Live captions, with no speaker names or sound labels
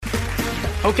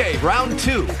Okay, round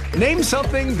two. Name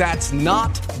something that's not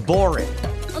boring.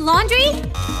 A laundry?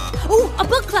 Ooh, a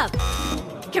book club.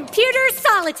 Computer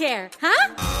solitaire,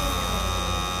 huh?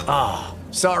 Ah,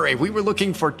 sorry, we were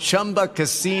looking for Chumba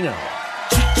Casino.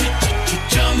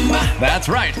 That's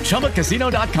right,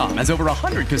 ChumbaCasino.com has over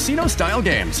 100 casino-style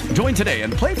games. Join today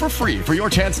and play for free for your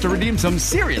chance to redeem some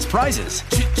serious prizes.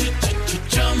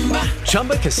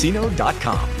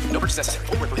 ChumbaCasino.com. No purchase necessary.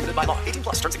 Void where prohibited by law. 18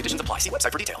 plus. Terms and conditions apply. See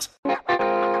website for details.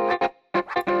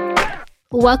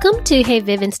 Welcome to Hey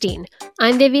Vivenstein.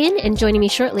 I'm Vivian, and joining me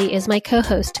shortly is my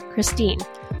co-host, Christine.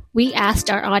 We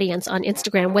asked our audience on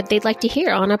Instagram what they'd like to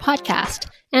hear on our podcast.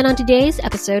 And on today's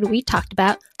episode, we talked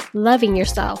about loving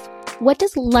yourself. What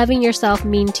does loving yourself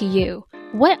mean to you?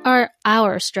 What are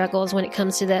our struggles when it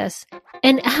comes to this?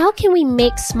 And how can we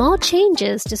make small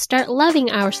changes to start loving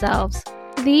ourselves?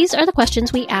 These are the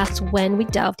questions we asked when we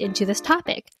delved into this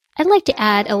topic. I'd like to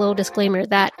add a little disclaimer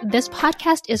that this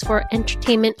podcast is for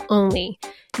entertainment only.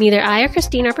 Neither I or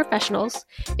Christine are professionals.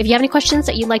 If you have any questions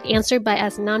that you'd like answered by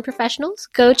us non-professionals,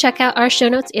 go check out our show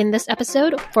notes in this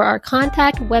episode for our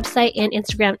contact, website, and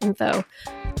Instagram info.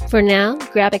 For now,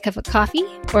 grab a cup of coffee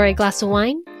or a glass of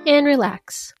wine and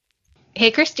relax.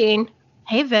 Hey, Christine.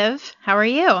 Hey, Viv. How are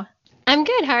you? I'm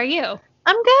good. How are you?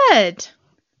 I'm good.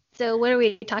 So what are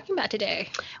we talking about today?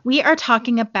 We are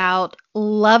talking about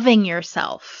loving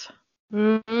yourself.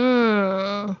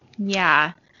 Mm-hmm.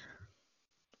 Yeah.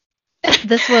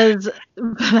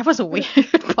 That was a weird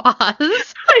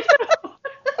pause.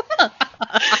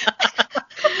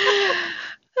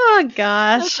 Oh,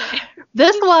 gosh. Okay.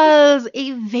 This was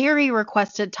a very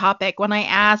requested topic when I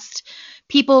asked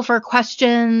people for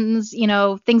questions,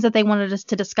 things that they wanted us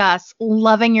to discuss.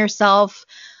 Loving yourself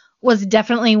was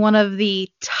definitely one of the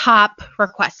top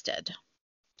requested.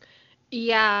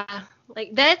 Yeah,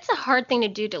 that's a hard thing to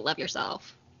do, to love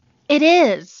yourself. It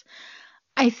is.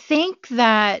 I think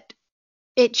that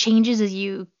it changes as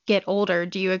you get older.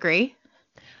 Do you agree?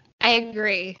 I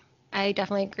agree. I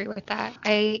definitely agree with that.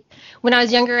 When I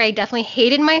was younger, I definitely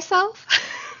hated myself.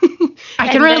 I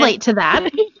can relate to that.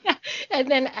 Yeah.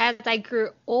 And then as I grew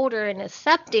older and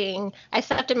accepting, I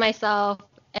accepted myself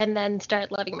and then started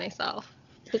loving myself.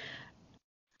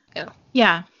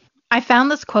 Yeah. I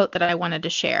found this quote that I wanted to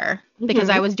share because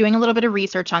I was doing a little bit of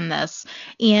research on this.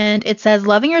 And it says,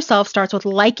 loving yourself starts with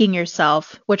liking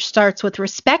yourself, which starts with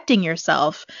respecting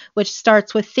yourself, which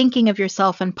starts with thinking of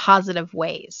yourself in positive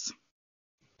ways.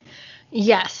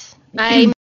 Yes.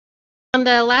 I on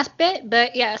the last bit,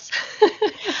 but yes.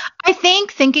 I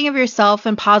think thinking of yourself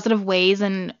in positive ways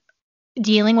and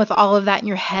dealing with all of that in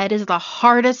your head is the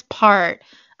hardest part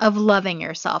of loving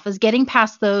yourself, is getting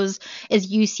past those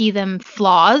as you see them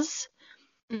flaws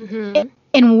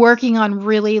and working on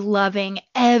really loving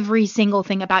every single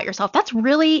thing about yourself. It's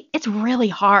really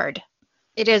hard.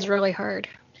 It is really hard.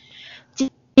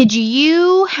 Did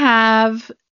you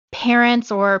have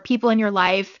parents or people in your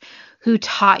life who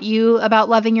taught you about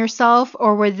loving yourself,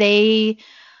 or were they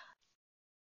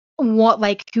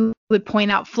who would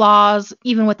point out flaws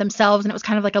even with themselves, and it was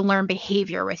kind of like a learned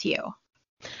behavior with you?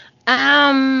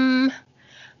 I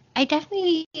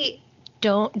definitely I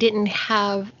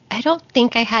don't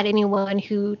think I had anyone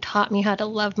who taught me how to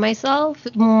love myself.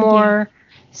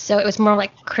 So it was more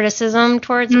like criticism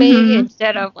towards me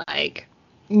instead of like,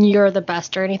 you're the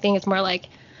best or anything. It's more like,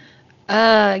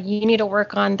 you need to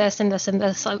work on this and this and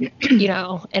this, and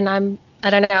I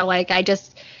don't know, I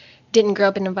just didn't grow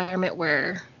up in an environment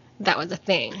where that was a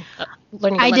thing.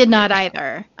 I did not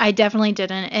either. I definitely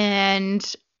didn't.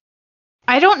 And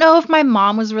I don't know if my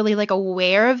mom was really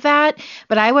aware of that,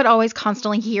 but I would always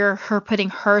constantly hear her putting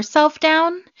herself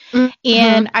down.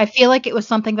 And I feel like it was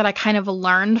something that I kind of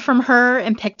learned from her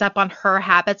and picked up on her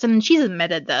habits. And she's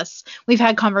admitted this. We've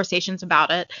had conversations about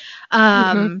it.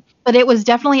 But it was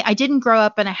definitely, I didn't grow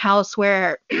up in a house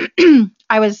where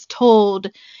I was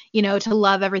told, to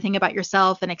love everything about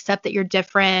yourself and accept that you're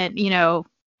different,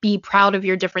 be proud of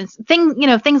your difference,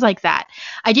 things like that.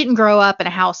 I didn't grow up in a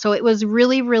house. So it was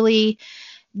really, really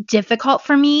difficult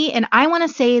for me. And I want to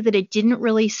say that it didn't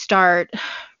really start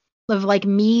of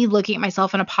me looking at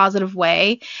myself in a positive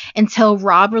way until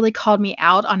Rob really called me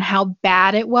out on how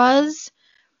bad it was.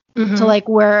 To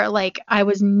where I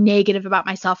was negative about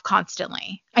myself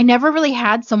constantly. I never really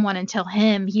had someone until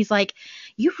him. He's like,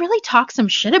 you really talk some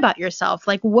shit about yourself.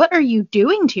 What are you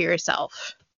doing to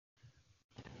yourself?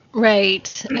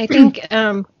 Right. I think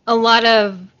a lot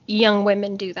of young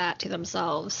women do that to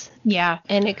themselves. Yeah.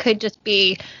 And it could just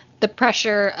be the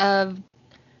pressure of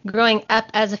growing up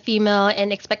as a female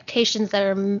and expectations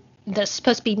that's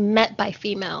supposed to be met by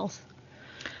females.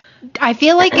 I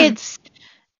feel like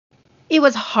it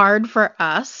was hard for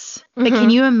us. But can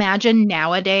you imagine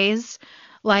nowadays,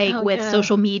 like with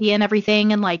social media and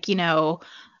everything, and like,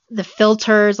 the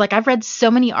filters? Like, I've read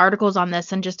so many articles on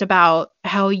this and just about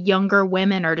how younger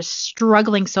women are just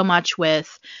struggling so much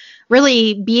with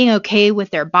really being okay with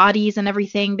their bodies and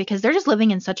everything, because they're just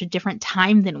living in such a different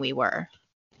time than we were.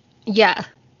 Yeah.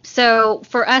 So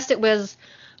for us, it was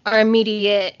our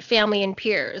immediate family and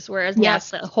peers, whereas now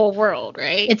it's the whole world,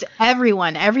 right? It's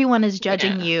everyone. Everyone is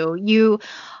judging you. You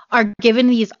are given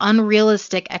these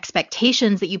unrealistic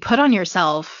expectations that you put on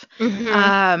yourself.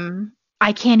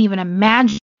 I can't even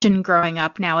imagine growing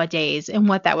up nowadays and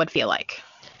what that would feel like.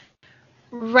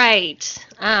 Right.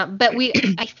 But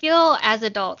I feel as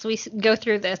adults, we go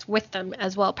through this with them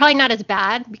as well. Probably not as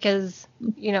bad because,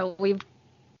 we've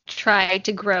tried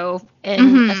to grow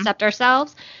and accept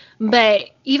ourselves. But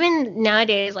even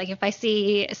nowadays, like if I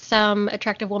see some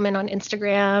attractive woman on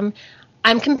Instagram,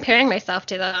 I'm comparing myself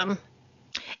to them.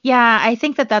 Yeah, I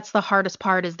think that's the hardest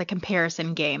part, is the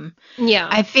comparison game. Yeah.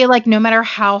 I feel like no matter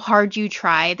how hard you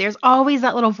try, there's always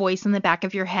that little voice in the back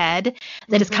of your head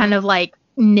that is kind of like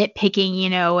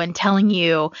nitpicking, and telling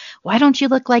you, why don't you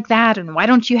look like that? And why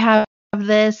don't you have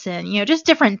this? And, just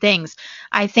different things.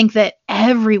 I think that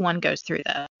everyone goes through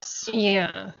this.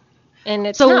 Yeah. And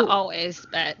it's not always,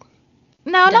 but.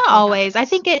 No, not always. I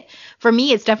think for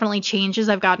me, it's definitely changed as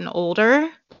I've gotten older.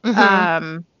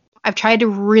 I've tried to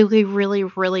really, really,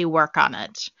 really work on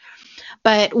it.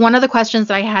 But one of the questions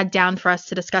that I had down for us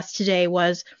to discuss today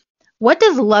was, what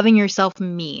does loving yourself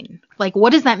mean? Like,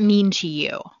 what does that mean to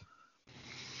you?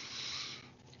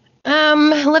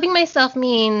 Loving myself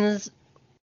means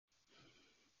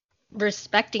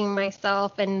respecting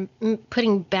myself and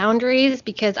putting boundaries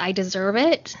because I deserve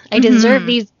it. I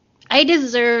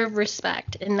deserve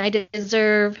respect and I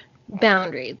deserve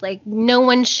boundaries. Like, no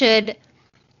one should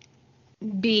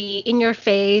be in your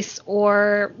face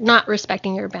or not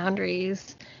respecting your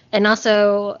boundaries. And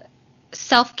also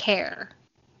self-care.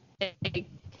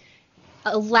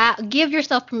 Give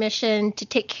yourself permission to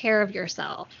take care of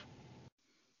yourself.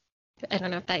 I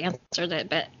don't know if that answers it,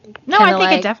 but no, I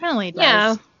think it definitely does.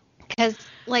 Yeah, because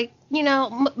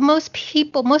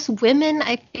most women,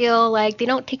 I feel like they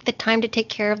don't take the time to take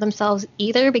care of themselves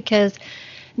either, because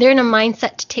they're in a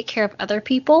mindset to take care of other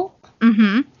people.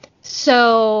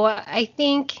 So I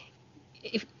think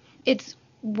if it's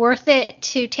worth it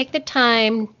to take the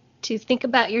time to think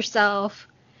about yourself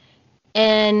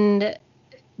and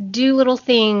do little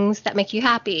things that make you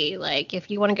happy. Like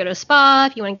if you want to go to a spa,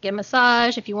 if you want to get a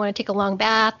massage, if you want to take a long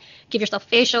bath, give yourself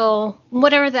facial,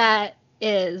 whatever that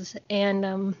is.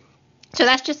 And so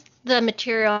that's just the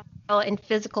material and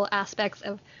physical aspects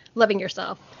of loving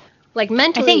yourself. Like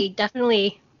mentally,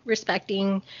 definitely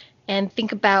respecting and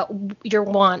think about your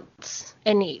wants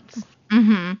and needs.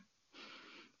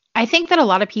 I think that a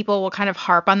lot of people will kind of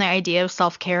harp on the idea of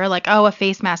self-care, like, oh, a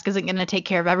face mask isn't going to take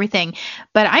care of everything.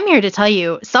 But I'm here to tell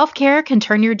you, self-care can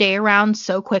turn your day around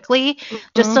so quickly.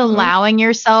 Just allowing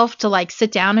yourself to like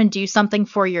sit down and do something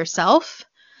for yourself.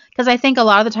 Because I think a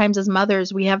lot of the times as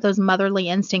mothers, we have those motherly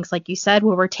instincts, like you said,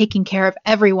 where we're taking care of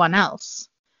everyone else.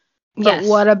 But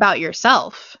what about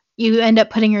yourself? You end up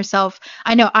putting yourself,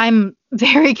 I know I'm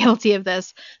very guilty of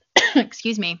this,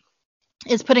 excuse me,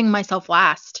 is putting myself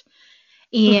last.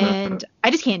 And I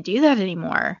just can't do that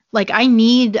anymore. Like I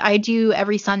do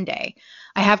every Sunday.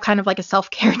 I have kind of like a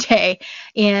self-care day,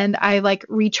 and I like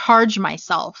recharge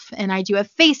myself, and I do a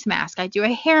face mask. I do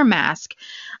a hair mask.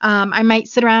 I might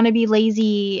sit around and be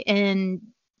lazy, and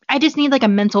I just need like a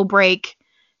mental break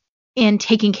and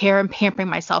taking care and pampering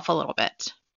myself a little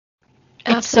bit.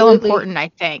 It's so important, I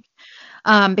think.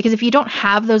 Because if you don't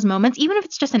have those moments, even if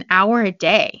it's just an hour a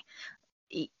day,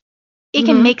 it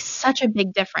can make such a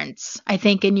big difference, I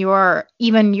think, in your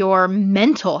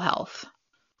mental health.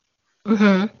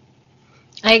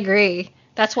 I agree.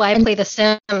 That's why I play The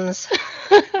Sims.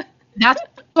 That's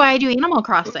why I do Animal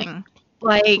Crossing.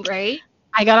 Like, right?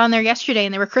 I got on there yesterday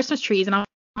and there were Christmas trees, and I'm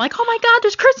like, oh my God,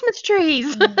 there's Christmas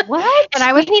trees. What?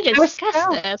 And we need to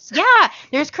discuss this. Yeah,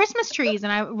 there's Christmas trees.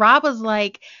 And Rob was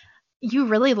like, you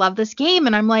really love this game.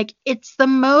 And I'm like, it's the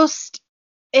most,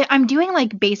 I'm doing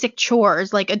like basic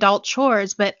chores, like adult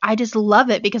chores, but I just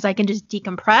love it because I can just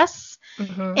decompress.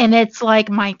 And it's like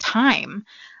my time.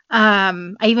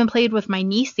 I even played with my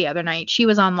niece the other night. She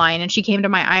was online and she came to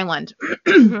my island.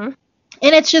 And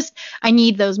it's just, I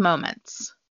need those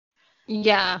moments.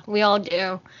 Yeah, we all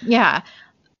do. Yeah.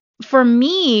 For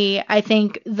me, I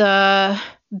think the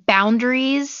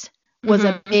boundaries was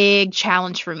a big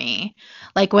challenge for me.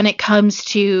 Like when it comes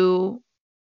to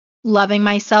loving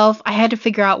myself, I had to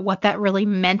figure out what that really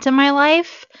meant in my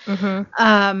life.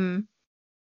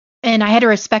 And I had to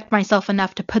respect myself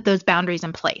enough to put those boundaries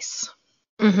in place.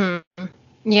 Mm-hmm.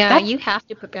 Yeah, you have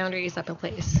to put boundaries up in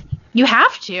place. You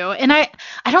have to. And I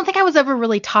don't think I was ever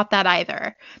really taught that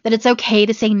either. That it's okay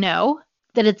to say no,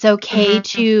 that it's okay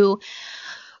to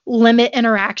limit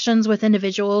interactions with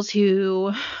individuals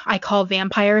who I call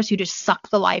vampires, who just suck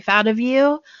the life out of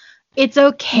you. It's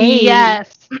okay.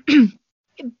 Yes.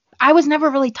 I was never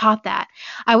really taught that.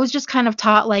 I was just kind of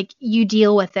taught, like, you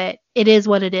deal with it. It is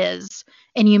what it is.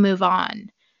 And you move on.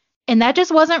 And that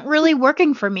just wasn't really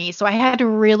working for me. So I had to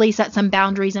really set some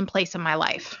boundaries in place in my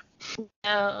life.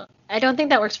 No, I don't think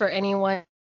that works for anyone.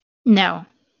 No.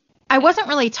 I wasn't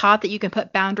really taught that you can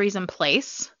put boundaries in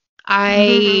place.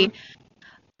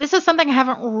 This is something I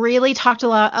haven't really talked a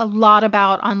lot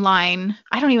about online.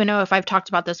 I don't even know if I've talked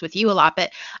about this with you a lot,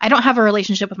 but I don't have a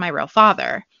relationship with my real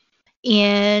father.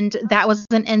 And that was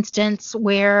an instance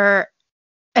where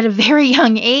at a very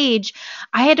young age,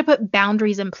 I had to put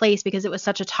boundaries in place because it was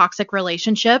such a toxic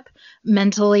relationship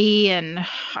mentally and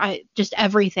just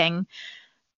everything.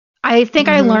 I think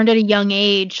I learned at a young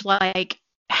age, like,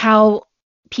 how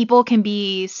people can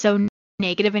be so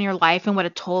negative in your life and what a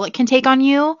toll it can take on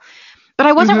you. But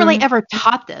I wasn't really ever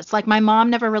taught this. Like, my mom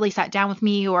never really sat down with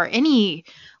me or anyone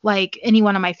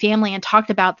in my family and talked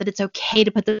about that it's okay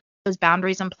to put those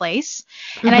boundaries in place.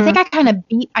 And I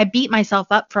think I beat myself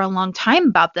up for a long time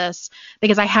about this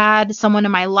because I had someone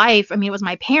in my life. I mean, it was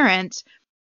my parent,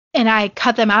 and I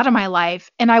cut them out of my life.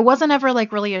 And I wasn't ever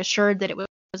like really assured that it was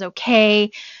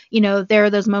okay. You know, there are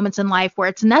those moments in life where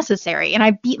it's necessary. And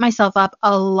I beat myself up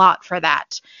a lot for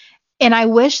that. And I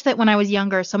wish that when I was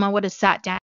younger, someone would have sat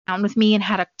down with me and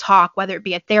had a talk, whether it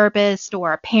be a therapist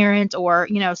or a parent or,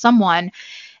 you know, someone,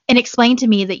 and explain to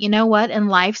me that, you know what, in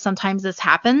life, sometimes this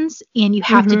happens and you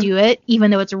have to do it,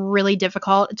 even though it's really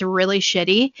difficult, it's really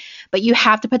shitty, but you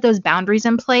have to put those boundaries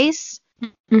in place.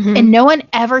 And no one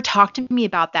ever talked to me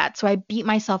about that. So I beat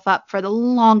myself up for the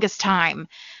longest time.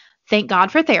 Thank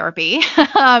God for therapy.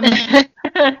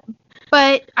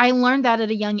 But I learned that at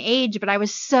a young age, but I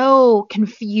was so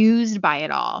confused by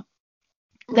it all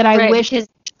that I wish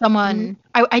someone,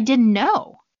 I didn't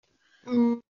know.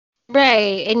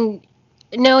 Right. And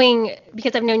knowing,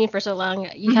 because I've known you for so long,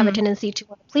 you have a tendency to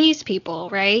want to please people,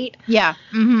 right? Yeah.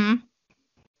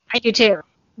 I do too.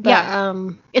 But, yeah.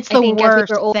 It's I the think worst as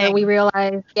we grow older, thing.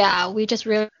 we just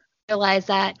realize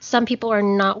that some people are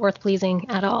not worth pleasing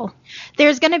at all.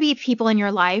 There's going to be people in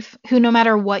your life who, no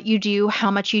matter what you do,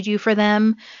 how much you do for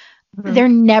them, they're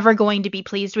never going to be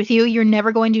pleased with you. You're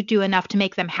never going to do enough to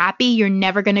make them happy. You're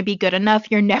never going to be good enough.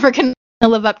 You're never going to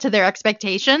live up to their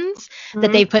expectations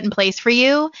that they've put in place for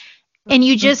you. And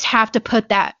you just have to put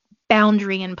that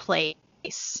boundary in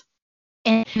place.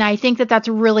 And I think that that's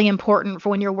really important for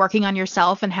when you're working on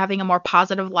yourself and having a more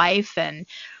positive life and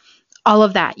all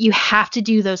of that. You have to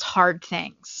do those hard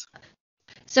things.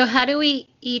 So how do we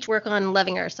each work on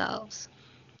loving ourselves?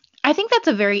 I think that's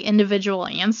a very individual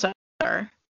answer.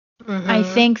 I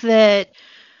think that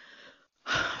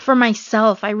for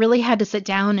myself, I really had to sit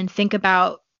down and think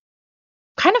about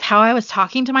kind of how I was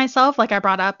talking to myself. Like I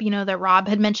brought up, you know, that Rob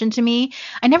had mentioned to me.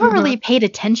 I never really paid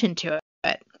attention to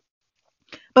it.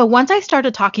 But once I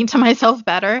started talking to myself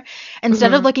better,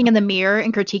 instead of looking in the mirror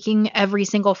and critiquing every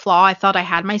single flaw I thought I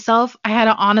had myself, I had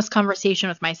an honest conversation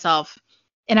with myself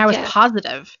and I was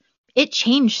positive. It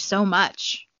changed so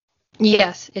much.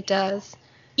 Yes, it does.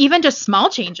 Even just small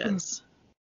changes.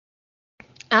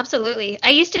 Absolutely. I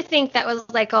used to think that was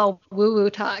like all woo-woo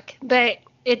talk, but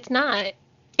it's not.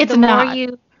 It's not.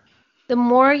 The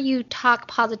more you talk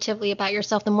positively about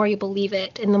yourself, the more you believe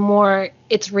it, and the more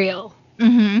it's real.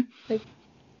 And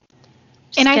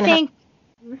I think,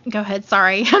 go ahead.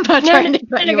 Sorry, I'm not trying to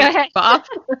cut you off.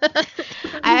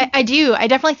 I do. I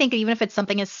definitely think even if it's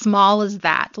something as small as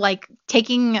that, like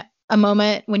taking a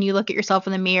moment when you look at yourself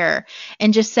in the mirror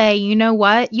and just say, you know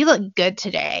what, you look good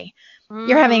today.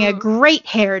 You're having a great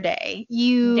hair day.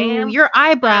 Your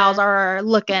eyebrows are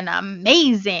looking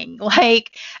amazing.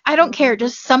 Like, I don't care.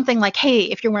 Just something like, hey,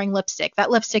 if you're wearing lipstick,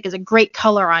 that lipstick is a great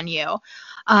color on you.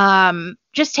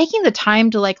 Just taking the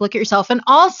time to like look at yourself, and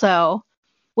also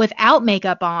without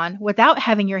makeup on, without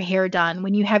having your hair done,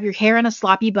 when you have your hair in a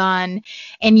sloppy bun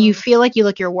and you feel like you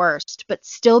look your worst, but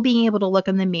still being able to look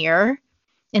in the mirror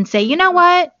and say, you know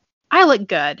what? I look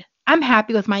good. I'm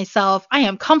happy with myself. I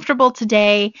am comfortable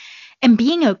today. And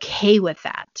being okay with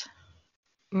that.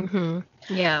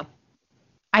 Yeah.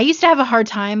 I used to have a hard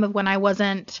time of when I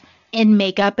wasn't in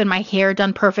makeup and my hair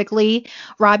done perfectly.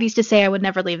 Rob used to say I would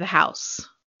never leave the house.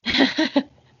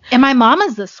 And my mom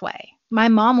is this way. My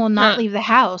mom will not leave the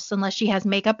house unless she has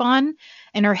makeup on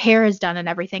and her hair is done and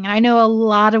everything. And I know a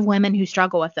lot of women who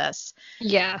struggle with this.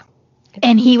 Yeah.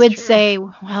 And he would True. say,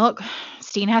 well,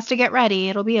 Steen has to get ready.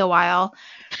 It'll be a while.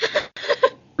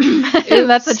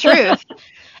 That's the truth.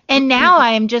 And now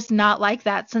I am just not like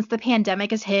that. Since the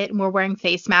pandemic has hit and we're wearing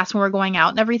face masks when we're going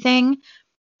out and everything,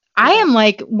 I am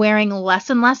like wearing less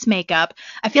and less makeup.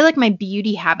 I feel like my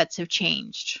beauty habits have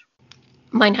changed.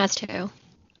 Mine has too.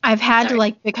 I've had to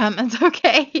like become, it's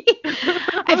okay.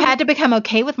 I've had to become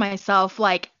okay with myself,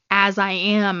 like as I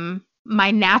am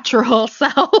my natural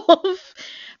self,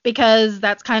 because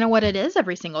that's kind of what it is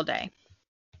every single day.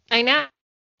 I know.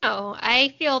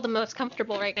 I feel the most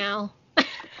comfortable right now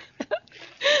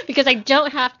because I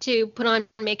don't have to put on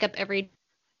makeup every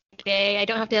day. I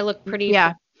don't have to look pretty.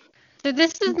 Yeah. So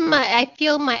this is I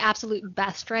feel my absolute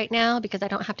best right now because I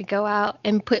don't have to go out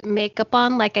and put makeup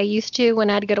on like I used to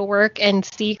when I had to go to work and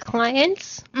see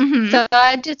clients. Mm-hmm. So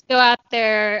I just go out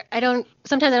there.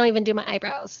 Sometimes I don't even do my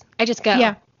eyebrows. I just go.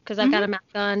 Yeah. Because I've got a mask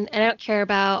on and I don't care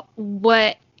about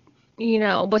what's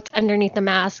underneath the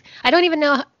mask. I don't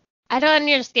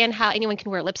understand how anyone can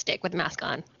wear lipstick with a mask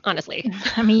on, honestly.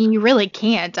 I mean, you really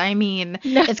can't. I mean,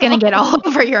 it's going to get all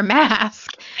over your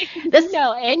mask.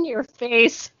 No, and your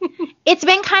face. It's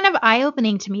been kind of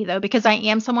eye-opening to me, though, because I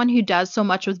am someone who does so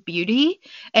much with beauty,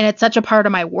 and it's such a part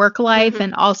of my work life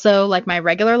and also like my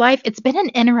regular life. It's been an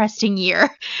interesting year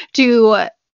to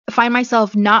find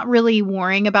myself not really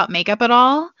worrying about makeup at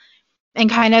all and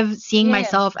kind of seeing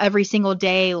myself every single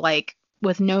day, like,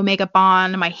 with no makeup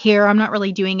on, my hair, I'm not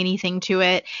really doing anything to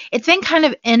it. It's been kind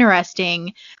of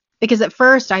interesting because at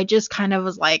first I just kind of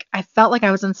was like, I felt like I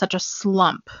was in such a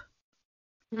slump.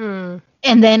 And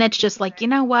then it's just like, you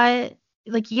know what?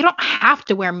 Like, you don't have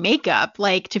to wear makeup,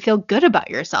 like, to feel good about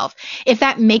yourself. If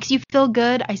that makes you feel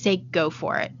good, I say go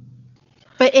for it.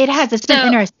 But it's been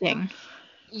interesting.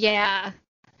 Yeah.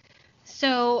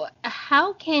 So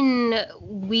how can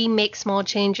we make small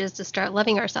changes to start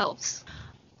loving ourselves?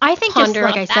 I think just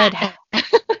like I said,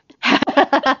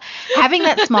 having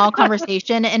that small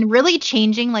conversation and really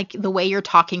changing like the way you're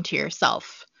talking to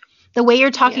yourself, the way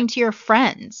you're talking to your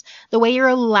friends, the way you're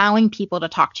allowing people to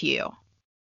talk to you.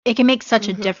 It can make such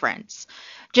a difference.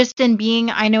 Just in being,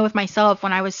 I know with myself,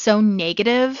 when I was so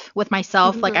negative with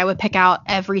myself, like I would pick out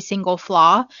every single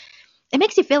flaw, it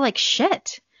makes you feel like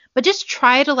shit. But just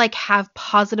try to like have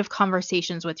positive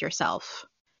conversations with yourself.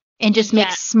 And just make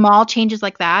small changes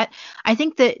like that. I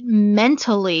think that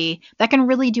mentally, that can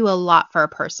really do a lot for a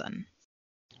person.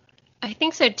 I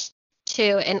think so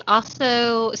too. And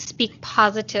also speak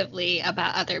positively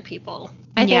about other people.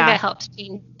 I think that helps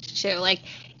change too. Like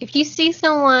if you see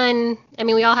someone, I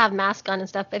mean, we all have masks on and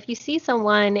stuff, but if you see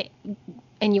someone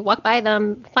and you walk by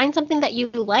them, find something that you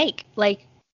like,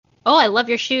 oh, I love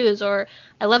your shoes, or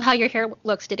I love how your hair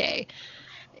looks today.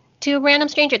 To a random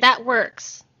stranger, that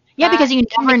works. Yeah, because you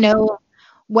never know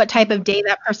what type of day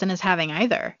that person is having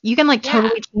either. You can like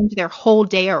totally change their whole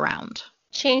day around.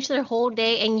 Change their whole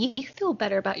day, and you feel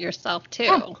better about yourself too.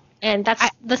 Yeah. And that's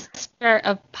the start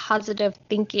of positive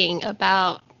thinking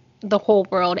about the whole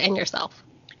world and yourself.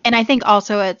 And I think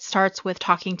also it starts with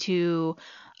talking to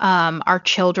our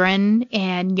children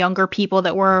and younger people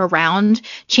that we're around,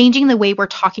 changing the way we're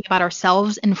talking about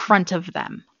ourselves in front of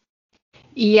them.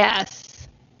 Yes.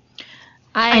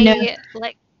 I know.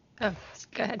 Like, oh,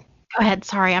 go ahead. Go ahead.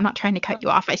 Sorry, I'm not trying to cut you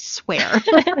off. I swear.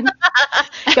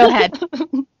 Go ahead.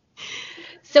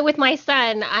 So with my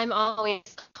son, I'm always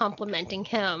complimenting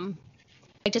him.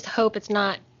 I just hope it's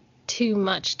not too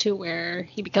much to where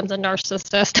he becomes a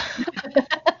narcissist.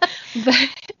 But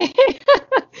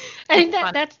I think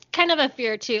that's kind of a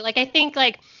fear too. Like I think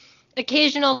like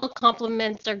occasional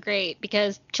compliments are great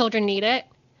because children need it.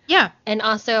 Yeah. And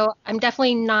also I'm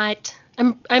definitely not.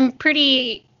 I'm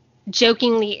pretty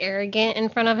jokingly arrogant in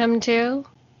front of him too.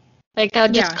 Like I'll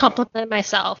just compliment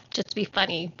myself just to be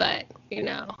funny, but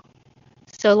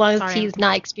so long as he's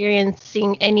not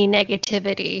experiencing any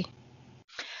negativity.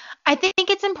 I think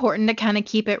it's important to kind of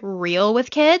keep it real with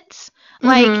kids.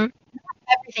 Like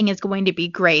everything is going to be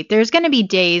great. There's going to be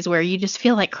days where you just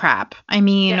feel like crap. I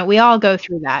mean, we all go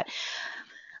through that.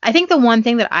 I think the one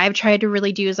thing that I've tried to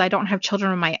really do is I don't have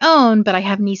children of my own, but I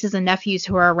have nieces and nephews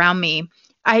who are around me.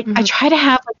 I try to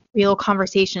have like real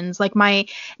conversations. Like my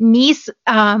niece,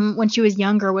 when she was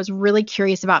younger, was really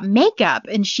curious about makeup,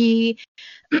 and she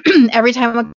every time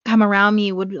I would come around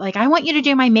me would be like, I want you to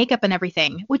do my makeup and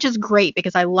everything, which is great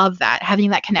because I love that,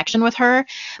 having that connection with her.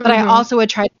 But I also would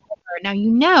try to tell her,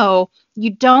 now,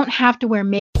 You don't have to wear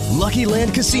makeup. Lucky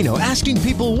Land Casino, asking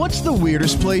people, what's the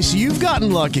weirdest place you've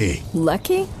gotten lucky?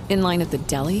 Lucky? In line at the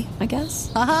deli, I guess?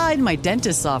 Aha, in my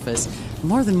dentist's office.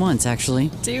 More than once,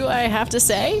 actually. Do I have to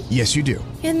say? Yes, you do.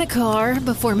 In the car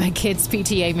before my kids'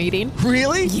 PTA meeting.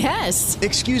 Really? Yes.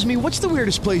 Excuse me, what's the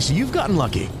weirdest place you've gotten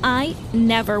lucky? I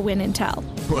never win and tell.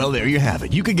 Well, there you have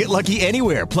it. You can get lucky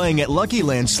anywhere, playing at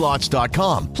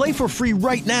LuckyLandSlots.com. Play for free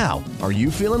right now. Are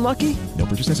you feeling lucky? No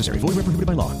purchase necessary. Void where prohibited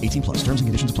by law. 18 plus. Terms and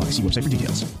conditions apply. See website for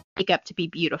details. Makeup to be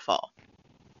beautiful.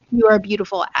 You are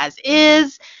beautiful as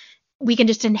is. We can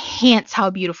just enhance how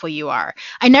beautiful you are.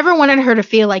 I never wanted her to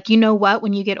feel like, you know what,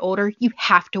 when you get older, you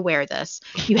have to wear this.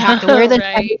 You have to wear this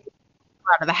Right.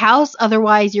 out of the house.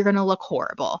 Otherwise, you're going to look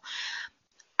horrible.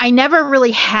 I never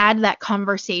really had that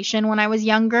conversation when I was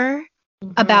younger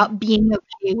about being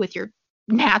okay with your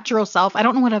natural self. I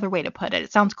don't know what other way to put it.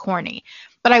 It sounds corny,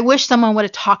 but I wish someone would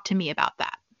have talked to me about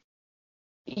that.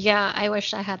 Yeah, I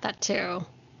wish I had that too.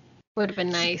 Would have been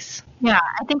nice. Yeah,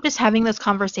 I think just having those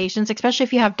conversations, especially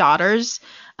if you have daughters,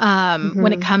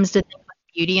 when it comes to things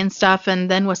like beauty and stuff, and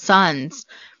then with sons,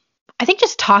 I think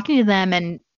just talking to them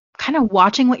and kind of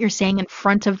watching what you're saying in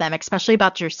front of them, especially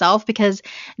about yourself, because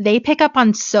they pick up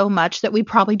on so much that we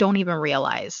probably don't even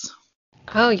realize.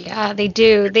 Oh yeah, they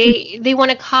do. They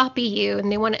want to copy you and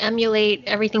they want to emulate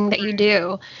everything that you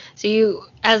do. So you,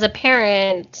 as a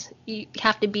parent, you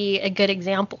have to be a good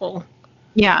example.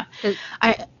 Yeah.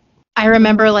 I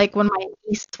remember like when my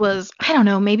niece was, I don't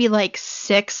know, maybe like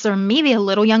 6 or maybe a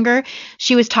little younger,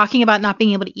 she was talking about not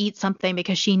being able to eat something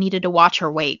because she needed to watch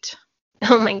her weight.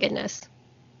 Oh my goodness.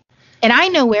 And I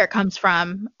know where it comes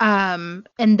from,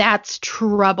 and that's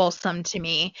troublesome to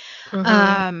me,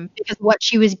 because what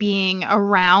she was being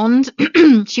around,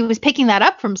 she was picking that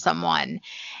up from someone.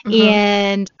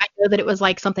 And I know that it was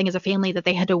like something as a family that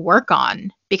they had to work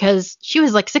on because she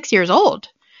was like 6 years old.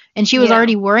 And she was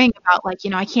already worrying about like,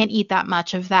 I can't eat that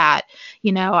much of that.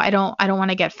 I don't want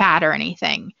to get fat or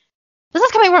anything. This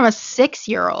is coming from a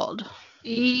 6-year-old.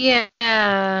 Yeah.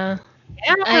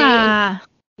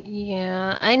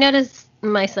 Yeah. I noticed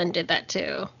my son did that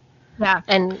too. Yeah.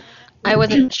 And I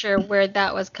wasn't sure where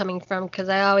that was coming from because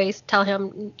I always tell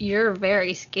him, you're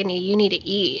very skinny, you need to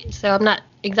eat. So I'm not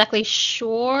exactly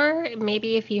sure,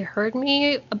 maybe if he heard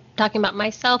me talking about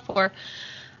myself, or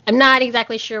I'm not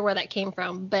exactly sure where that came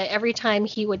from. But every time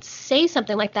he would say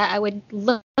something like that, I would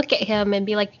look at him and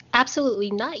be like,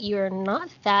 absolutely not, you're not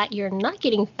fat, you're not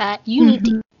getting fat, you need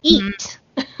to eat.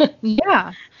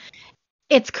 Yeah.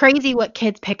 It's crazy what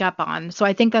kids pick up on. So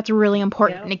I think that's really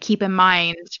important to keep in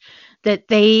mind, that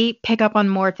they pick up on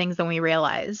more things than we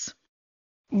realize.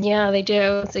 Yeah, they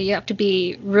do. So you have to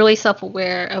be really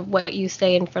self-aware of what you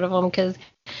say in front of them, because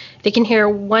they can hear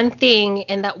one thing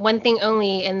and that one thing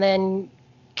only, and then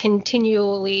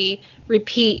continually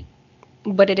repeat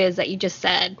what it is that you just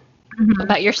said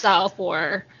about yourself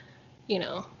or,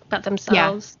 about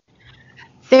themselves.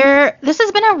 Yeah. This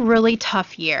has been a really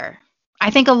tough year. I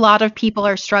think a lot of people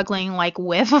are struggling like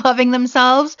with loving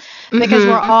themselves because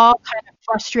we're all kind of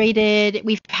frustrated.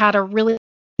 We've had a really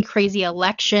crazy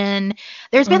election.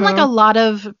 There's been like a lot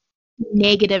of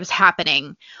negatives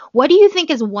happening. What do you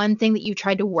think is one thing that you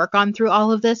tried to work on through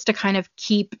all of this to kind of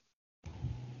keep,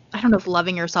 I don't know if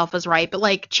loving yourself is right, but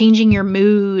like changing your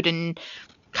mood and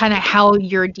kind of how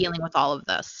you're dealing with all of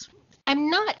this?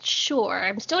 I'm not sure.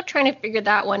 I'm still trying to figure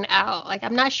that one out. Like,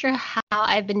 I'm not sure how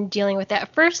I've been dealing with that.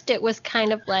 At first, it was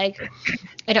kind of like,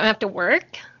 I don't have to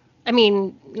work. I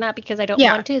mean, not because I don't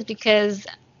want to, it's because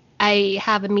I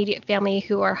have immediate family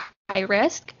who are high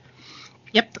risk.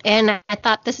 Yep. And I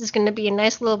thought this is going to be a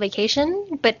nice little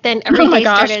vacation, but then every day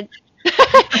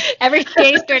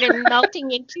started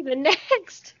melting into the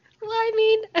next. Well, I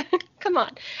mean, come on.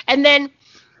 And then,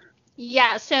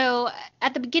 so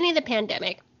at the beginning of the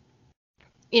pandemic,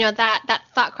 that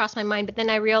thought crossed my mind, but then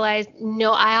I realized,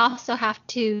 no, I also have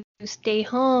to stay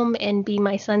home and be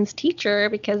my son's teacher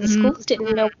because the schools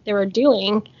didn't know what they were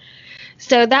doing.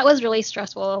 So that was really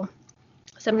stressful.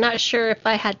 So I'm not sure if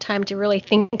I had time to really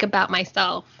think about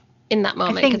myself in that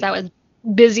moment because I was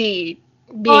busy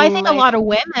being I think a lot of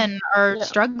women are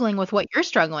struggling with what you're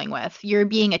struggling with. You're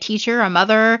being a teacher, a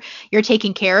mother, you're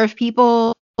taking care of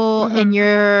people, and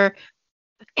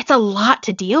it's a lot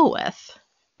to deal with.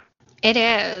 It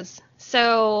is.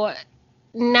 So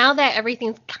now that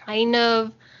everything's kind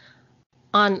of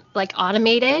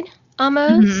automated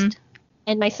almost,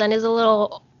 and my son is a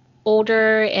little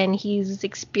older and he's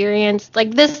experienced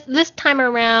this time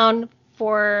around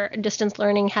for distance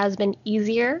learning has been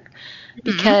easier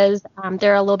because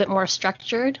they're a little bit more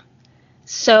structured.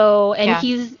 So, and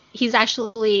he's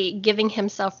actually giving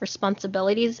himself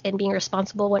responsibilities and being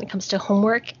responsible when it comes to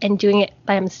homework and doing it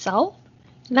by himself.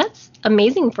 That's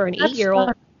amazing for an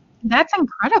 8-year-old. That's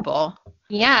incredible.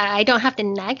 Yeah, I don't have to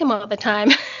nag him all the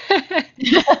time.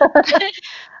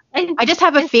 I just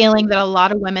have a feeling that a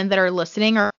lot of women that are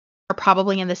listening are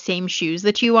probably in the same shoes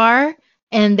that you are.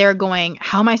 And they're going,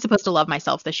 how am I supposed to love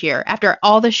myself this year? After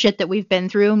all the shit that we've been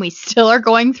through and we still are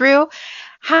going through,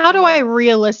 how do I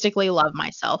realistically love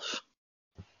myself?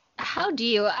 How do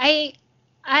you? I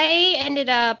ended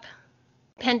up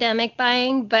pandemic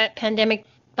buying, but pandemic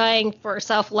buying for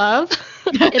self-love.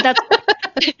 That's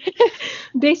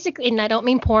basically, and I don't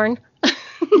mean porn.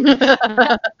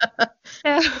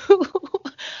 So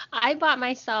I bought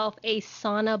myself a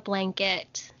sauna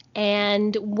blanket.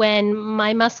 And when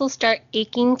my muscles start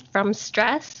aching from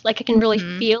stress, like I can really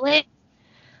feel it,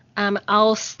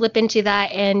 I'll slip into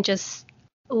that and just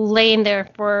lay in there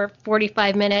for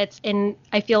 45 minutes, and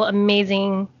I feel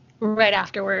amazing right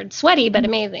afterwards. Sweaty, but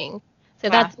amazing. So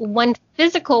that's one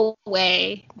physical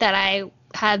way that I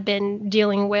have been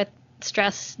dealing with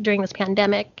stress during this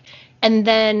pandemic. And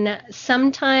then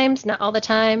sometimes, not all the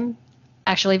time,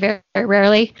 actually very, very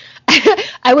rarely,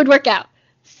 I would work out.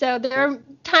 So there are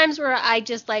times where I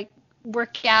just like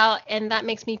work out and that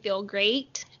makes me feel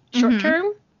great short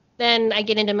term. Then I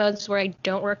get into modes where I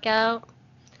don't work out.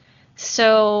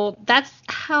 So that's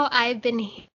how I've been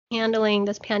handling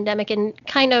this pandemic, and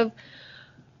kind of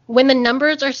when the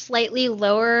numbers are slightly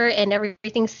lower and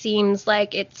everything seems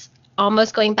like it's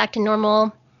almost going back to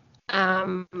normal.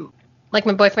 Like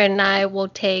my boyfriend and I will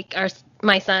take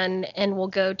my son and we'll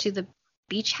go to the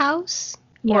beach house.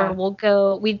 Or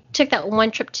we took that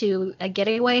one trip to a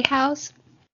getaway house,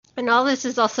 and all this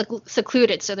is also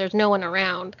secluded, so there's no one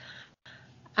around.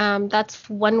 That's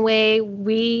one way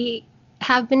we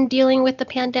have been dealing with the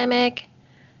pandemic.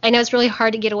 I know it's really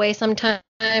hard to get away sometimes,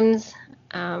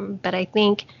 but I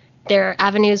think there are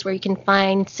avenues where you can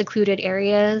find secluded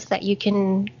areas that you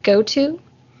can go to.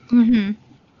 And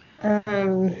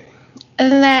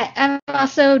that I've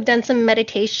also done some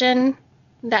meditation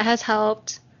that has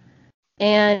helped.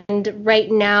 And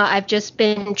right now I've just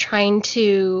been trying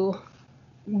to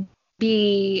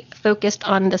be focused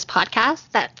on this podcast.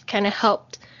 That's kind of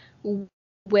helped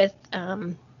with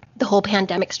the whole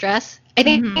pandemic stress. I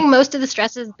think most of the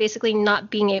stress is basically not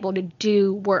being able to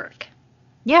do work.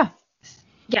 Yeah.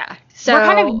 So we're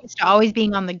kind of used to always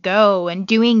being on the go and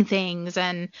doing things,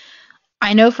 and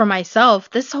I know for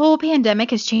myself, this whole pandemic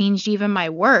has changed even my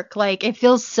work. Like, it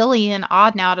feels silly and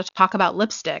odd now to talk about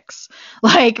lipsticks,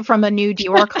 like from a new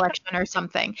Dior collection or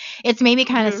something. It's made me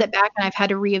kind of sit back, and I've had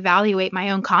to reevaluate my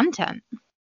own content.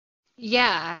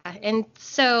 Yeah, and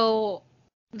so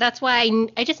that's why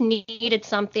I just needed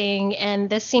something, and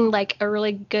this seemed like a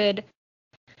really good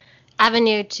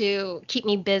avenue to keep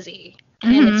me busy,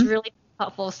 and it's really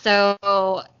helpful. So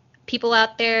people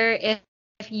out there, if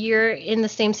you're in the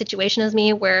same situation as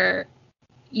me where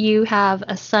you have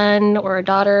a son or a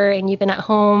daughter and you've been at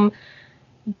home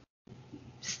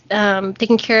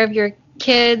taking care of your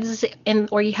kids,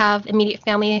 or you have immediate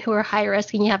family who are high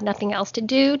risk and you have nothing else to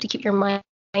do to keep your mind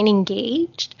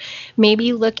engaged,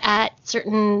 maybe look at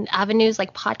certain avenues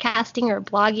like podcasting or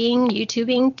blogging,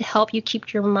 YouTubing, to help you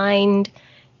keep your mind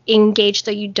engaged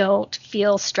so you don't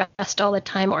feel stressed all the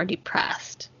time or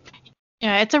depressed.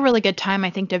 Yeah, it's a really good time, I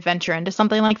think, to venture into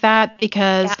something like that,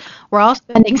 because we're all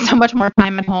spending so much more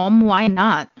time at home. Why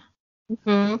not?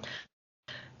 Or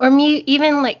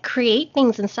even like create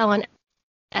things and sell on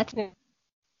Etsy.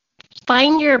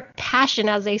 Find your passion,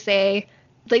 as they say.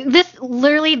 Like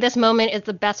this moment is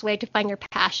the best way to find your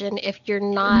passion if you're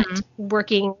not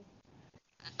working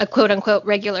a quote unquote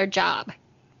regular job.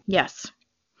 Yes.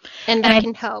 And that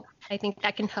can help. I think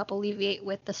that can help alleviate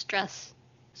with the stress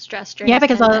during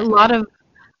because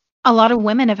a lot of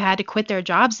women have had to quit their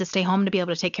jobs to stay home to be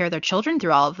able to take care of their children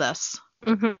through all of this.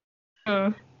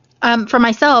 For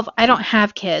myself, I don't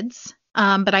have kids,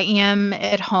 but I am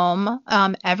at home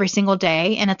every single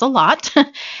day, and it's a lot.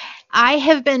 I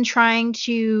have been trying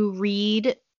to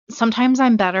read. Sometimes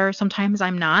I'm better, sometimes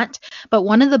I'm not. But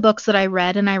one of the books that I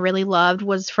read and I really loved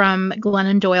was from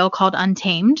Glennon Doyle called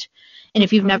Untamed. And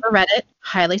if you've never read it,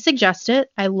 highly suggest it.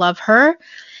 I love her.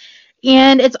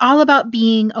 And it's all about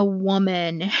being a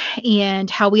woman and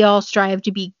how we all strive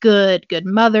to be good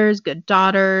mothers, good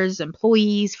daughters,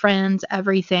 employees, friends,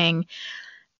 everything.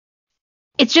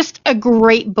 It's just a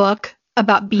great book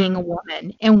about being a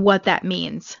woman and what that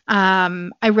means. I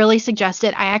really suggest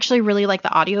it. I actually really like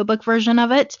the audiobook version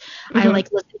of it. I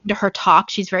like listening to her talk.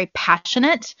 She's very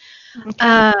passionate.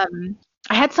 I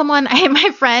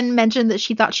my friend mentioned that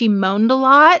she thought she moaned a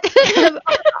lot on the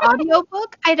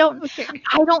audiobook. I don't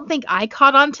think I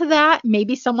caught on to that.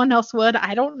 Maybe someone else would.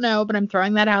 I don't know, but I'm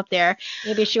throwing that out there.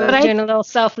 Maybe she was doing a little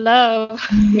self-love.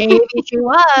 Maybe she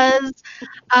was.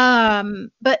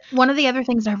 But one of the other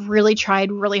things I've really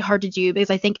tried really hard to do, because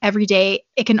I think every day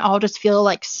it can all just feel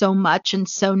like so much and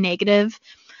so negative.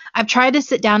 I've tried to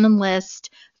sit down and list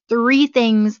 3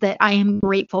 things that I am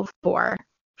grateful for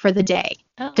the day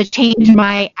to change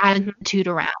my attitude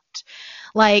around.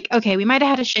 Like, okay, we might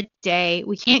have had a shit day.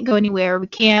 We can't go anywhere. We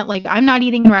can't, like, I'm not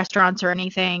eating in restaurants or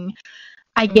anything.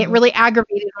 I get really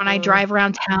aggravated when I drive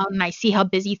around town and I see how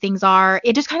busy things are.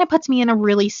 It just kind of puts me in a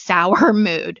really sour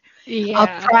mood. Yeah.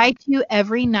 I'll try to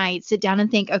every night sit down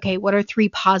and think, okay, what are 3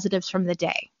 positives from the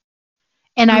day?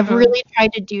 And I've really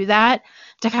tried to do that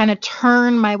to kind of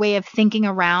turn my way of thinking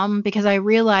around, because I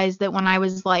realized that when I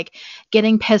was like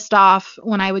getting pissed off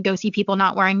when I would go see people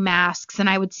not wearing masks and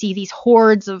I would see these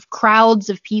crowds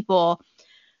of people,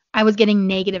 I was getting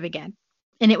negative again.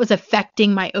 And it was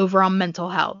affecting my overall mental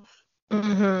health.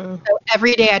 So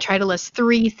every day I try to list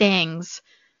 3 things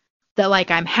that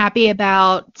like I'm happy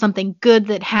about, something good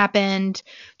that happened,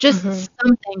 just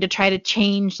something to try to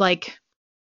change. Like,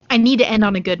 I need to end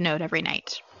on a good note every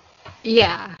night.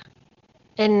 Yeah.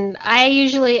 And I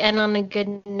usually end on a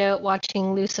good note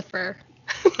watching Lucifer.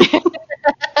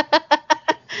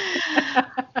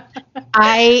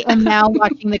 I am now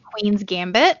watching The Queen's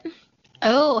Gambit.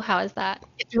 Oh, how is that?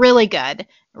 It's really good.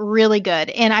 Really good.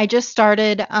 And I just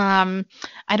started, I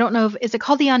don't know is it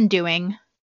called The Undoing?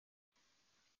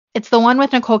 It's the one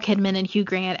with Nicole Kidman and Hugh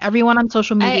Grant. Everyone on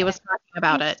social media was talking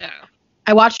about it. So.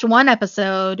 I watched 1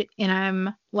 episode and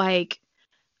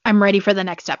I'm ready for the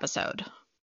next episode.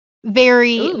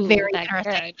 Very interesting.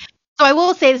 Good. So I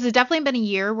will say this has definitely been a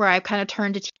year where I've kind of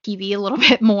turned to TV a little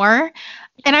bit more,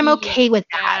 and I'm okay with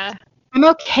that. I'm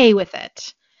okay with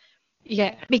it.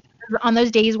 Yeah. Because on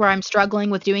those days where I'm struggling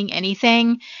with doing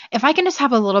anything, if I can just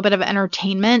have a little bit of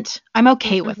entertainment, I'm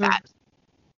okay with that.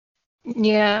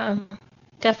 Yeah.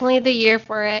 Definitely the year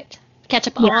for it. Catch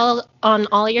up on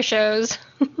all your shows.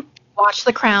 Watch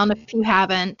The Crown if you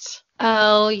haven't.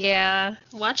 Oh, yeah.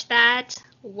 Watch that.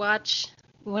 Watch...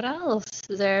 What else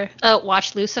is there? Oh,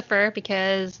 watch Lucifer,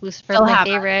 because Lucifer's my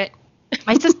favorite.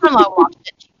 My sister-in-law watched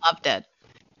it. She loved it.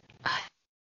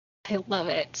 I love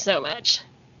it so much.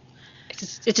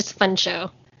 It's just a fun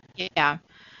show. Yeah.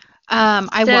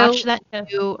 I watched that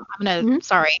too. I'm gonna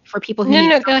sorry for people who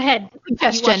No, go ahead.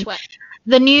 Question.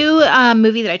 The new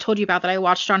movie that I told you about that I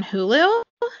watched on Hulu.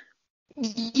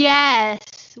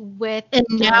 Yes, and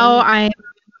now I'm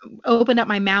opened up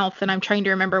my mouth and I'm trying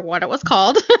to remember what it was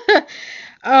called.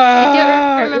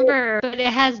 I don't remember, but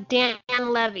it has Dan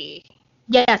Levy.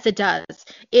 Yes, it does.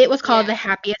 It was called The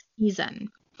Happiest Season.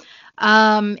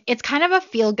 It's kind of a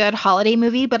feel-good holiday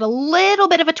movie, but a little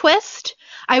bit of a twist.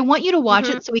 I want you to watch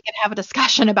it so we can have a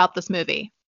discussion about this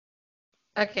movie.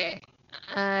 Okay.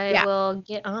 I will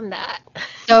get on that.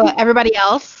 So everybody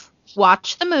else,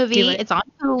 watch the movie. It's on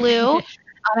Hulu.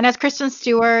 It has Kristen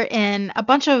Stewart and a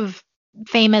bunch of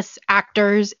famous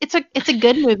actors. It's a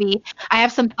good movie. I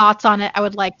have some thoughts on it. I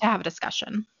would like to have a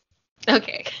discussion.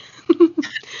 Okay.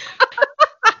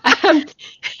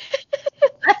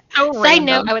 Side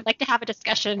note, I would like to have a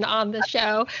discussion on the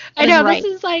show. I know this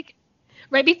is like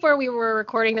right before we were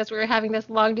recording this, we were having this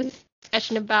long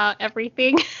discussion about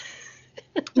everything.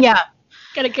 Yeah.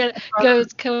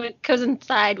 Goes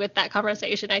inside with that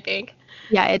conversation, I think.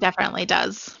 Yeah, it definitely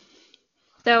does.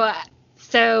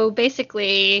 So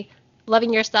basically,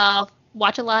 loving yourself,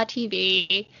 watch a lot of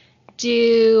TV,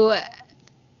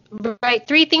 write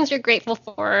 3 things you're grateful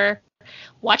for,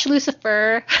 watch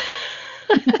Lucifer.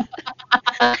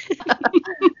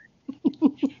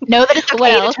 Know that it's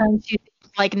okay to turn to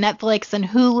like Netflix and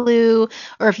Hulu,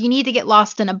 or if you need to get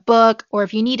lost in a book, or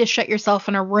if you need to shut yourself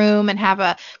in a room and have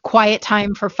a quiet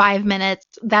time for 5 minutes,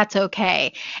 that's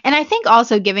okay. And I think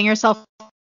also giving yourself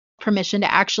permission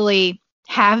to actually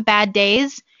have bad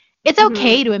days. It's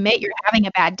okay to admit you're having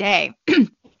a bad day.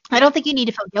 I don't think you need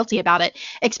to feel guilty about it,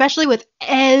 especially with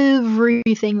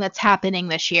everything that's happening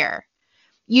this year.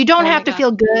 You don't have to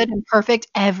feel good and perfect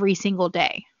every single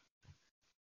day.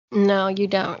 No, you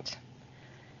don't.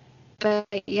 But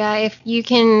yeah, if you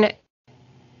can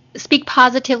speak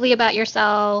positively about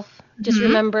yourself, just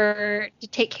remember to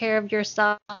take care of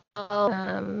yourself.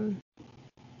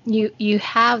 You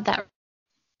have that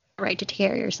right to take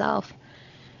care of yourself.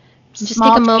 Just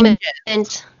take a moment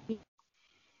and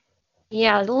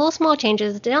the little small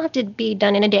changes. They don't have to be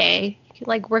done in a day. You can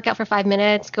like work out for 5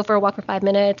 minutes, go for a walk for 5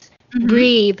 minutes,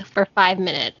 breathe for 5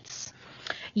 minutes.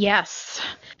 Yes.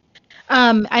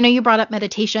 I know you brought up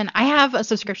meditation. I have a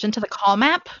subscription to the Calm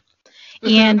app,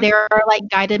 and there are like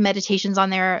guided meditations on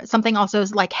there. Something also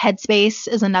is like Headspace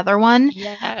is another one.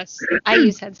 Yes, I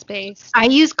use Headspace. I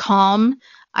use Calm.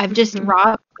 I've just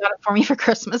Rob got it for me for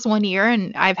Christmas one year,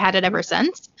 and I've had it ever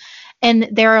since. And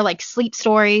there are like sleep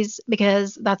stories,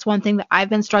 because that's one thing that I've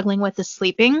been struggling with is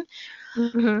sleeping.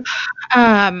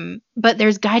 But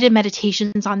there's guided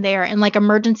meditations on there and like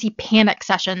emergency panic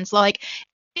sessions. Like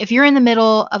if you're in the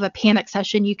middle of a panic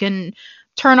session, you can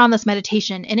turn on this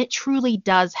meditation, and it truly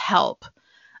does help.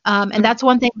 And that's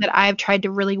one thing that I've tried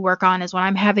to really work on is when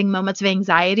I'm having moments of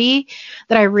anxiety,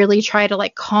 that I really try to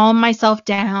like calm myself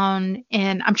down,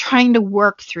 and I'm trying to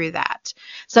work through that.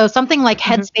 So something like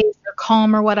Headspace or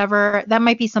Calm or whatever, that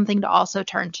might be something to also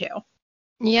turn to.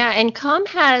 Yeah, and Calm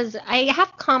I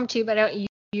have Calm too, but I don't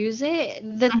use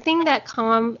it. The thing that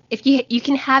Calm, if you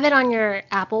can have it on your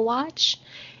Apple Watch,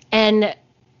 and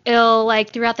it'll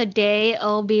like throughout the day,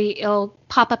 it'll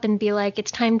pop up and be like, it's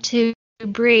time to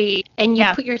breathe, and you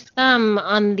put your thumb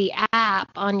on the app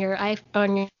on your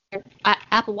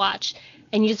Apple Watch,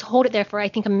 and you just hold it there for I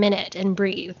think a minute and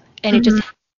breathe, and it just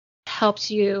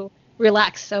helps you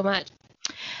relax so much.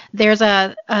 There's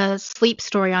a sleep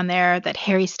story on there that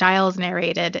Harry Styles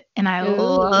narrated, and I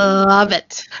love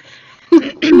it.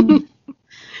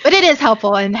 But it is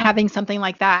helpful in having something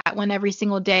like that when every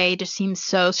single day just seems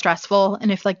so stressful.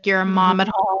 And if like you're a mom at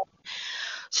home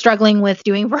struggling with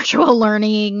doing virtual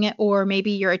learning, or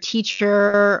maybe you're a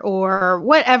teacher, or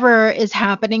whatever is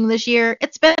happening this year,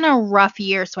 it's been a rough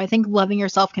year. So I think loving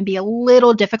yourself can be a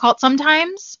little difficult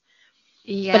sometimes.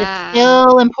 Yeah. But it's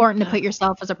still important to put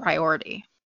yourself as a priority.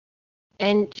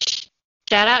 And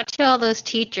shout out to all those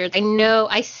teachers. I know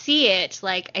I see it.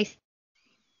 Like I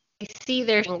see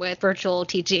their with virtual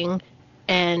teaching,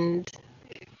 and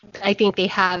I think they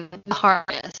have the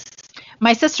hardest.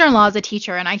 My sister-in-law is a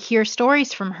teacher, and I hear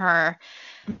stories from her.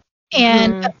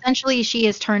 And essentially she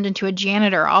is turned into a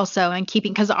janitor also, and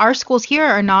because our schools here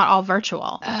are not all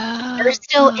virtual. They're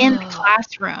still in the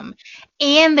classroom,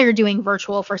 and they're doing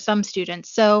virtual for some students.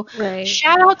 So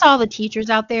shout out to all the teachers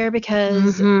out there,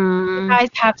 because you guys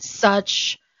have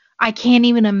I can't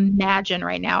even imagine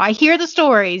right now. I hear the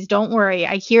stories. Don't worry.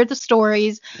 I hear the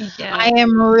stories. Yeah. I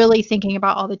am really thinking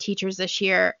about all the teachers this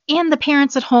year, and the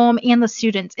parents at home, and the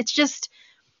students.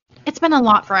 It's been a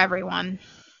lot for everyone.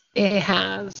 It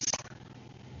has.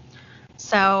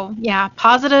 So yeah,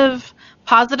 positive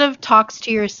talks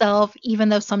to yourself, even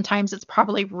though sometimes it's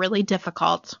probably really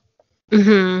difficult.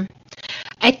 I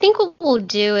think what we'll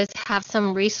do is have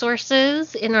some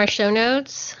resources in our show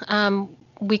notes.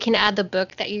 We can add the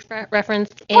book that you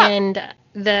referenced, and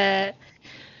I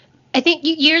think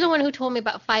you're the one who told me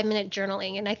about 5-minute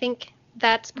journaling, and I think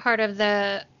that's part of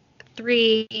the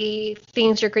 3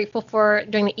 things you're grateful for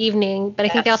during the evening. But I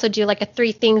think they also do like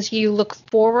 3 things you look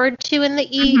forward to in the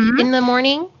in the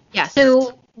morning. Yes.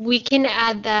 So we can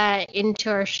add that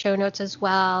into our show notes as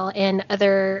well, and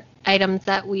other items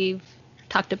that we've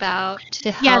talked about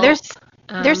to help. Yeah,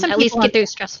 there's some at least get through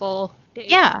stressful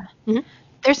days. Yeah.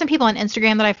 There's some people on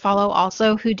Instagram that I follow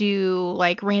also who do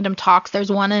like random talks.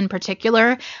 There's one in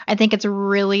particular. I think it's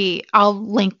I'll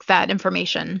link that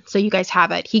information so you guys have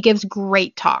it. He gives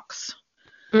great talks.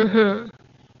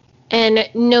 And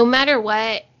no matter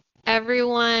what,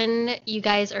 everyone, you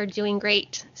guys are doing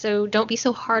great. So don't be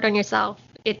so hard on yourself.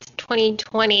 It's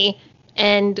 2020,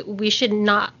 and we should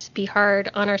not be hard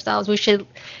on ourselves. We should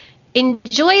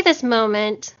enjoy this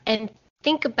moment and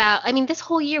think about, this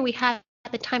whole year we had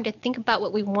the time to think about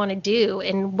what we want to do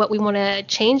and what we want to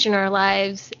change in our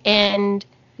lives, and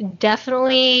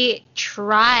definitely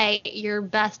try your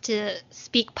best to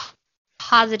speak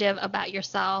positive about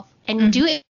yourself, and do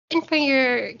it in front of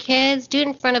your kids, do it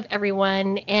in front of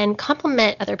everyone, and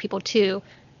compliment other people too,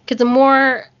 because the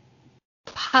more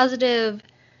positive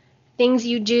things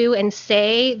you do and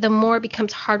say, the more it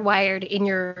becomes hardwired in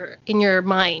your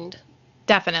mind.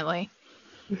 Definitely.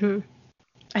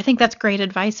 I think that's great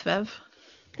advice, Viv.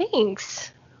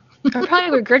 Thanks. I'm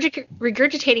probably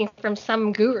regurgitating from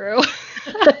some guru.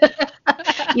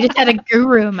 You just had a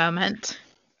guru moment.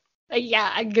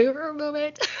 Yeah, a guru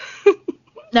moment.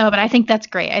 No, but I think that's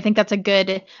great. I think that's a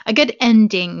good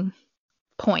ending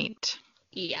point.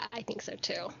 Yeah, I think so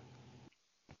too.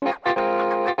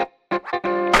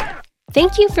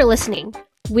 Thank you for listening.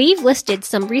 We've listed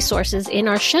some resources in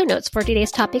our show notes for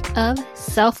today's topic of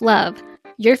self-love.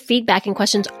 Your feedback and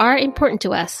questions are important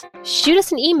to us. Shoot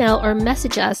us an email or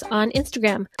message us on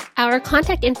Instagram. Our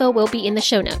contact info will be in the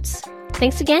show notes.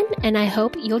 Thanks again, and I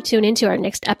hope you'll tune into our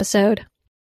next episode.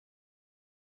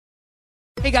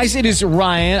 Hey guys, it is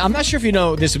Ryan. I'm not sure if you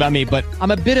know this about me, but I'm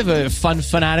a bit of a fun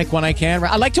fanatic when I can.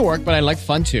 I like to work, but I like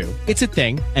fun too. It's a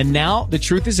thing. And now the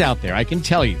truth is out there. I can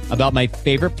tell you about my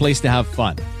favorite place to have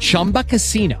fun. Chumba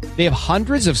Casino. They have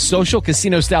hundreds of social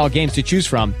casino style games to choose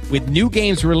from with new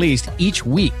games released each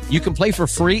week. You can play for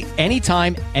free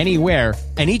anytime, anywhere.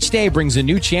 And each day brings a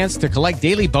new chance to collect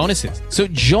daily bonuses. So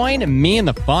join me in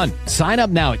the fun. Sign up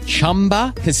now at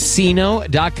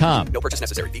ChumbaCasino.com. No purchase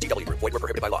necessary. VGW Group. Void where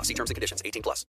prohibited by law. See terms and conditions. 18+.